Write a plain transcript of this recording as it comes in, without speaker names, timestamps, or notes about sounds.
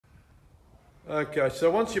Okay, so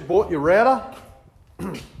once you bought your router,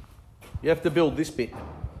 you have to build this bit,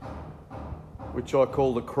 which I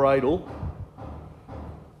call the cradle.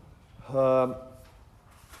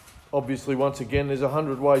 Obviously, once again, there's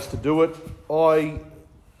 100 ways to do it. I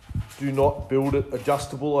do not build it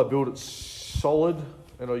adjustable, I build it solid,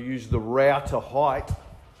 and I use the router height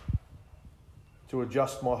to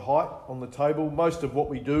adjust my height on the table. Most of what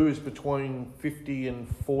we do is between 50 and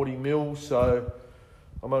 40 mil, so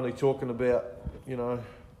I'm only talking about,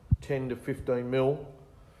 10 to 15 mil.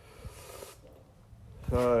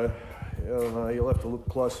 So, I don't know, you'll have to look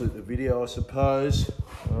closer at the video, I suppose.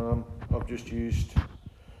 I've just used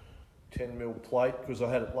 10 mil plate because I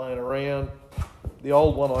had it laying around. The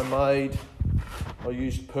old one I made, I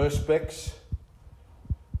used Perspex.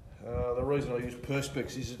 The reason I use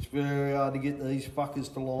Perspex is it's very hard to get these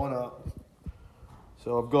fuckers to line up.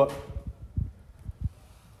 So I've got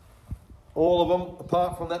all of them,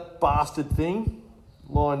 apart from that bastard thing,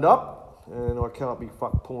 lined up, and I can't be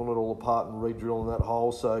pulling it all apart and re-drilling that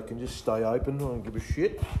hole, so it can just stay open. I don't give a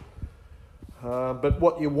shit. But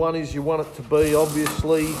what you want is you want it to be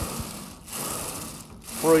obviously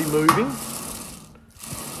free moving.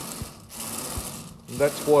 And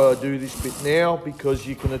that's why I do this bit now, because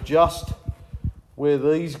you can adjust where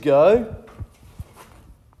these go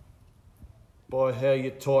by how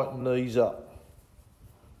you tighten these up.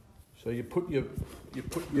 So you put your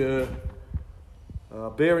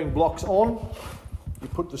bearing blocks on, you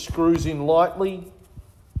put the screws in lightly,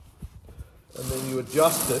 and then you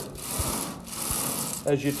adjust it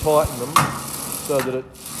as you tighten them so that it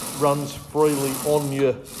runs freely on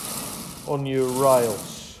your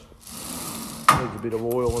rails. Needs a bit of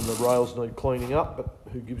oil and the rails need cleaning up, but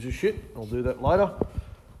who gives a shit? I'll do that later.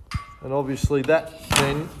 And obviously that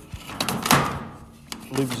then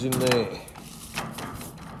lives in there,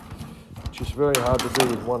 which is very hard to do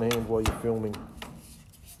with one hand while you're filming.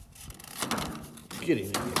 Get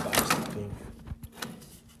in there, you bastard thing.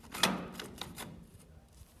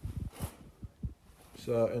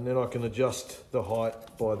 So, and then I can adjust the height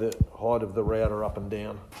by the height of the router up and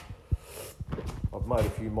down. I've made a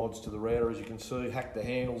few mods to the router, as you can see, hacked the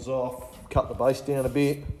handles off, cut the base down a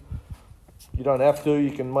bit. You don't have to,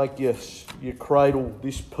 you can make your cradle,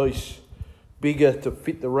 this piece, bigger to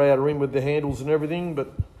fit the router in with the handles and everything,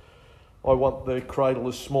 but I want the cradle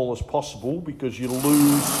as small as possible because you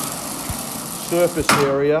lose surface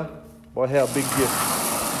area by how big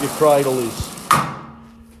your cradle is.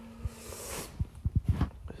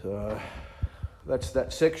 So that's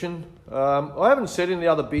that section. I haven't said in the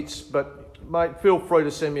other bits, but mate, feel free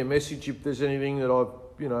to send me a message if there's anything that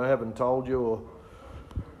I haven't told you or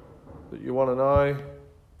that you want to know.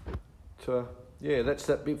 But, yeah, that's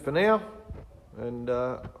that bit for now, and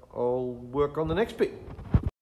I'll work on the next bit.